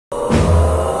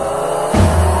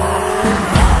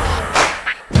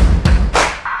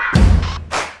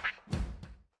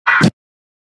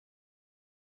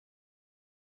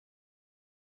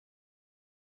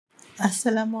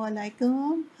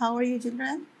Assalamualaikum. How are you,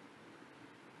 children?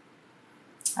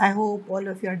 I hope all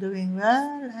of you are doing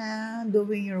well and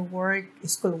doing your work,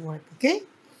 school work. Okay.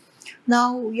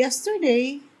 Now,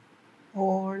 yesterday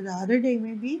or the other day,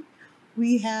 maybe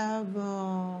we have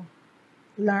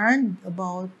learned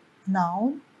about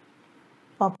noun,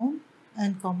 proper noun,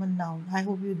 and common noun. I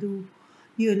hope you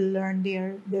learn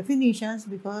their definitions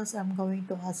because I'm going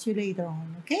to ask you later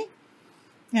on. Okay.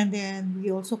 And then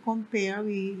we also compare.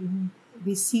 We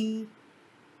see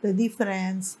the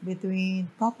difference between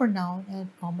proper noun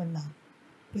and common noun.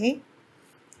 Okay,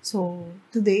 so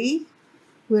today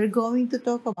we're going to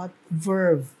talk about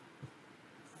verb.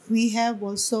 We have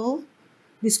also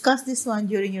discussed this one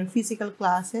during your physical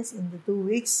classes in the 2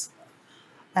 weeks,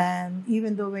 and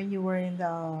even though when you were in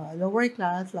the lower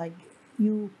class, like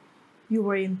you you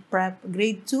were in prep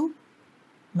grade 2,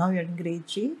 now you're in grade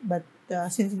 3, but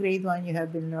since grade 1 you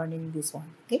have been learning this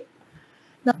one. Okay,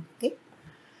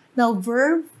 now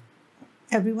verb,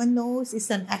 everyone knows,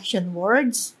 is an action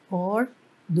words or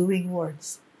doing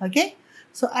words. Okay?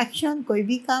 So action, कोई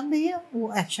भी काम भी है,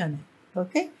 वो action है.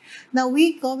 Okay? Now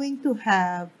we going to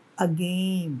have a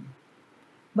game.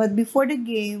 But before the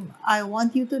game, I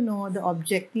want you to know the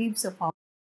objectives of our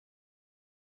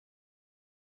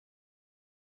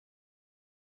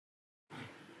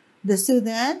the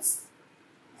students,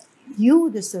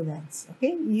 the students,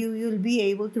 okay? You'll be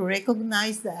able to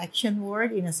recognize the action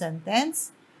word in a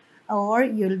sentence, or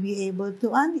you'll be able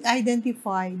to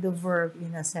identify the verb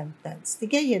in a sentence.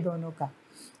 ठीक है, ये दोनों का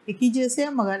एक ही जैसे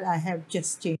है, मगर I have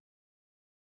just changed.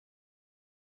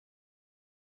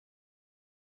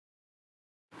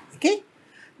 Okay,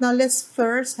 now let's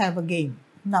first have a game.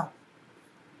 Now,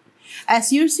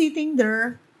 as you're sitting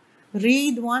there,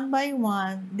 read one by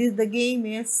one. The game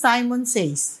is Simon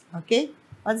Says. Okay,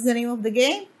 what's the name of the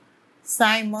game?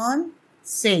 Simon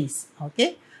Says.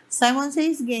 Okay, Simon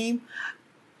Says game.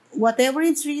 Whatever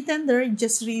is written there,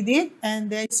 just read it and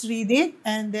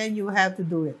then you have to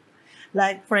do it.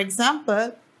 Like, for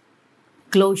example,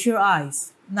 close your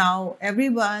eyes. Now,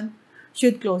 everyone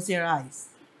should close their eyes.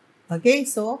 Okay,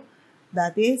 so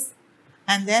that is,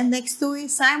 and then next to it,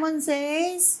 Simon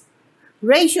says,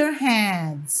 raise your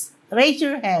hands. Raise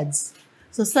your heads.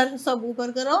 So, sab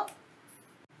upar karo.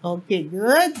 Okay,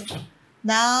 good.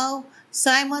 Now,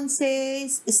 Simon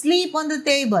says, sleep on the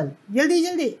table. Jaldi,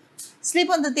 jaldi. Sleep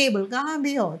on the table. Kahan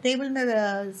bhi ho? Table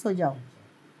mein so jao.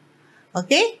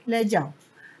 Okay, let जाओ.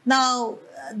 Now,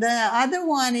 the other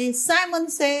one is Simon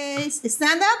says,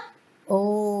 stand up.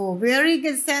 Oh, very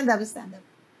good. Stand up, stand up.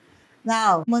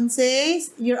 Now, Simon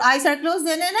says, your eyes are closed.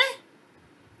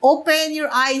 Open your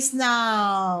eyes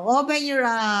now. Open your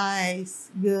eyes.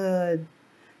 Good.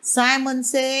 Simon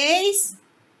says,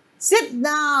 sit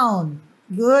down.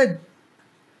 Good.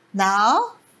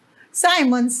 Now,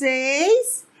 Simon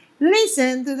says,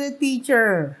 listen to the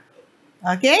teacher.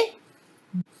 Okay?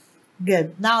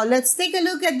 Good. Now, let's take a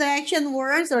look at the action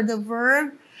words or the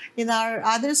verb in our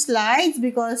other slides,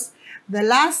 because the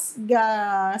last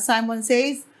Simon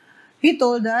says, he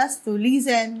told us to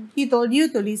listen. He told you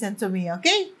to listen to me,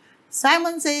 okay?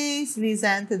 Simon says,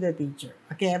 listen to the teacher.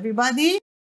 Okay, everybody?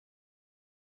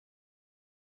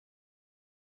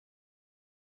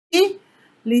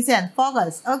 Listen,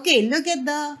 focus. Okay, look at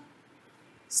the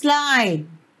slide.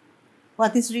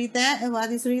 What is written?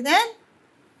 What is written?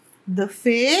 The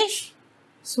fish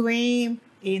swim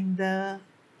in the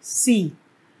sea.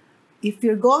 If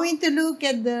you're going to look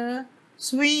at the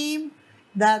swim,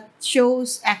 that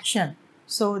shows action.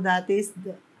 So that is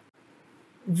the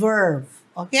verb.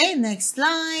 Okay, next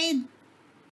slide.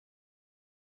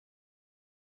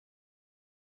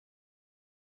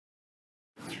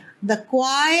 The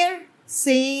choir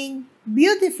sing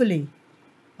beautifully.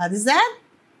 What is that?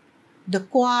 The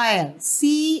choir.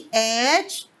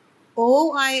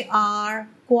 CHOIR,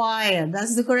 choir.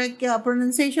 That's the correct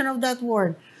pronunciation of that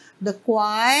word. The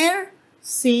choir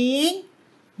sing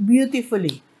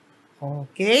beautifully.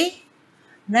 Okay.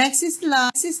 Next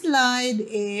slide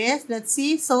is, let's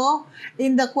see. So,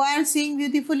 in the choir sing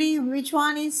beautifully, which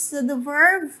one is the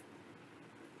verb?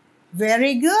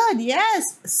 Very good.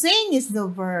 Yes. Sing is the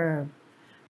verb.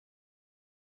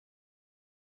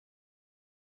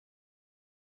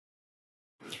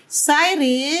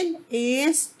 Cyril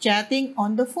is chatting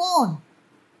on the phone.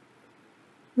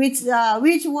 Which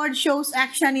word shows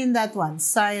action in that one?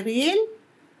 Cyril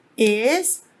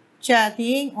is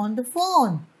chatting on the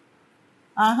phone.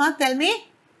 Tell me.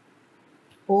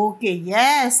 Okay,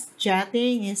 yes,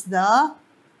 chatting is the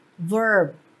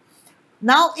verb.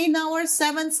 Now, in our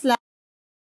seventh slide,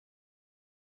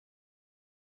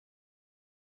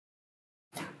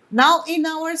 Now, in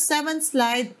our 7th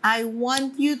slide, I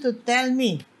want you to tell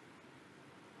me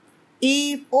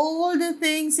if all the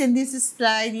things in this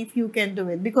slide, if you can do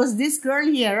it. Because this girl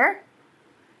here,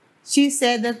 she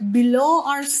said that below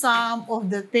are some of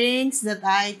the things that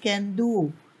I can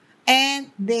do.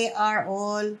 And they are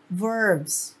all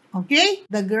verbs. Okay?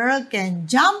 The girl can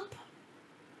jump.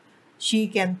 She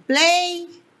can play.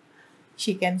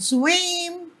 She can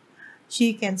swim.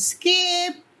 She can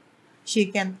skip. She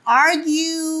can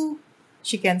argue.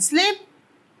 She can sleep.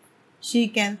 She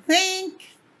can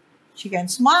think. She can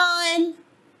smile.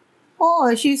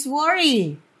 Oh, she's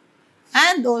worried.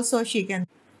 And also she can.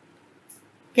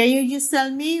 Can you just tell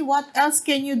me what else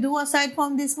can you do aside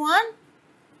from this one?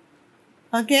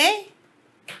 Okay?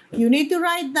 You need to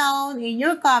write down in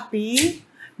your copy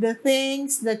the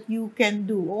things that you can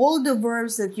do. All the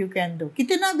verbs that you can do.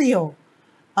 Kitina biho?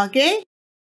 Okay?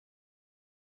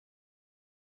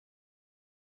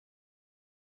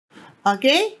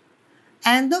 Okay?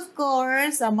 And of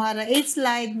course, हमारा इस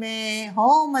slide में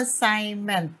home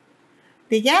assignment.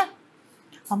 ठीक है?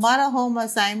 हमारा home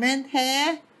assignment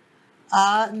है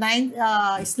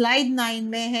slide 9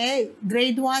 में है,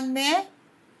 grade 1 में.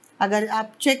 अगर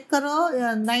आप check करो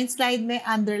 9th slide में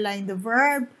underline the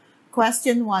verb.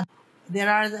 Question 1.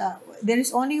 There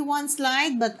is only one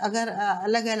slide, but अगर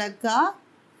अलग-अलग का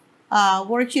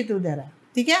worksheet उधर है.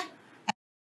 ठीक है?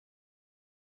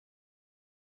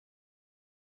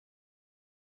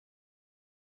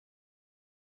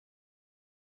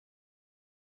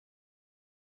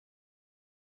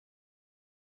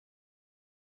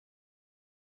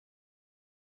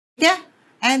 Yeah,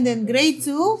 and then grade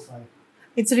 2,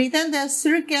 it's written the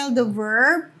circle the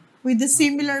verb with the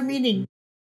similar meaning.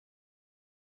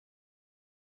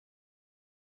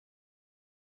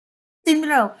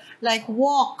 Similar, like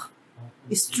walk,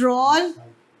 stroll,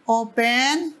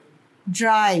 open,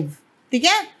 drive. ठीक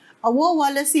है? और वो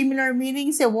वाला similar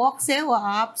meaning से walk से वो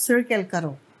आप circle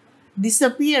करो.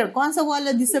 Disappear, कौन सा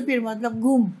वाला disappear मतलब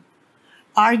घूम.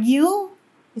 Argue,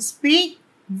 speak,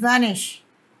 vanish.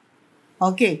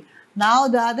 Okay. Now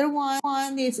the other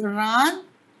one is run,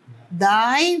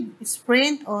 dive,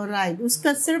 sprint or ride.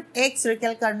 उसका सिर्फ एक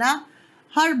circle करना,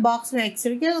 हर box में एक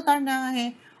circle करना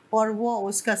है और वो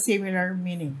उसका similar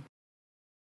meaning.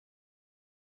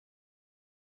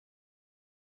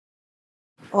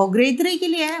 और grade 3 के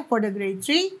लिए है, for the grade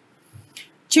 3,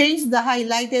 change the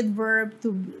highlighted verb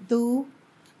to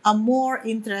a more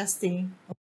interesting.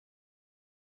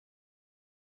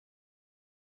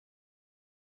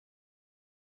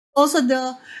 Also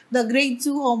the grade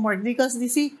 2 homework, because you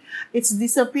see it's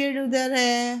disappeared उधर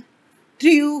है.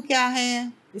 True क्या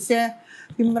है? जैसे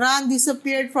Imran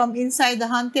disappeared from inside the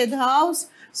haunted house.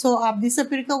 So आप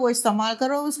disappear का वो इस्तेमाल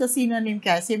करो, उसका synonym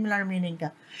क्या है? Similar meaning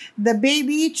का. The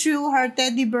baby threw her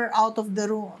teddy bear out of the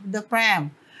room, the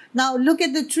pram. Now look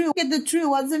at the true.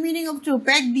 What's the meaning of true?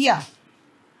 Peg दिया.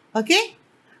 Okay?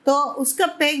 तो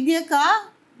उसका peg दिया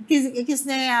का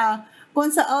किसने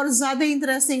कौन सा और ज़्यादा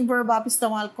इंटरेस्टिंग वर्ब आप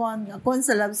इस्तेमाल कौन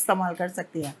सा लफ्ज़ इस्तेमाल कर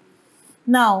सकते हैं?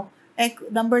 Now,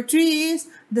 number 3 is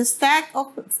the stack of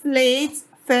plates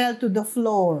fell to the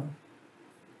floor.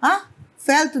 हाँ?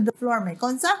 Fell to the floor में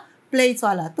कौन सा? Plates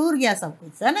वाला टूट गया सब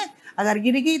कुछ है ना? अगर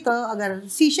गिर गई तो अगर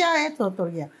शीशा है तो टूट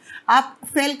गया. आप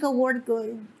fell का word को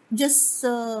just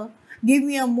give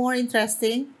me a more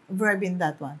interesting verb in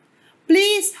that one.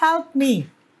 Please help me.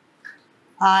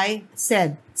 I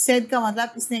said. Said का मतलब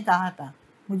इसने कहा था.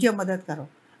 मुझे मदद करो.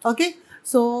 Okay?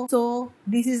 So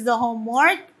this is the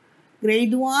homework.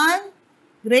 Grade 1,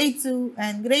 grade 2,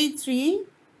 and grade 3.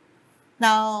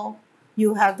 Now,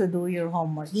 you have to do your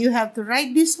homework. You have to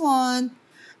write this one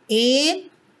in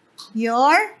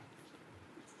your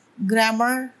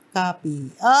grammar copy.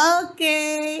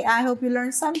 Okay. I hope you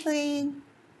learned something.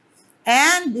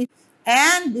 And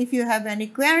if you have any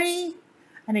query,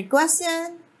 any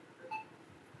question,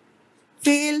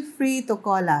 feel free to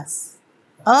call us.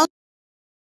 Okay.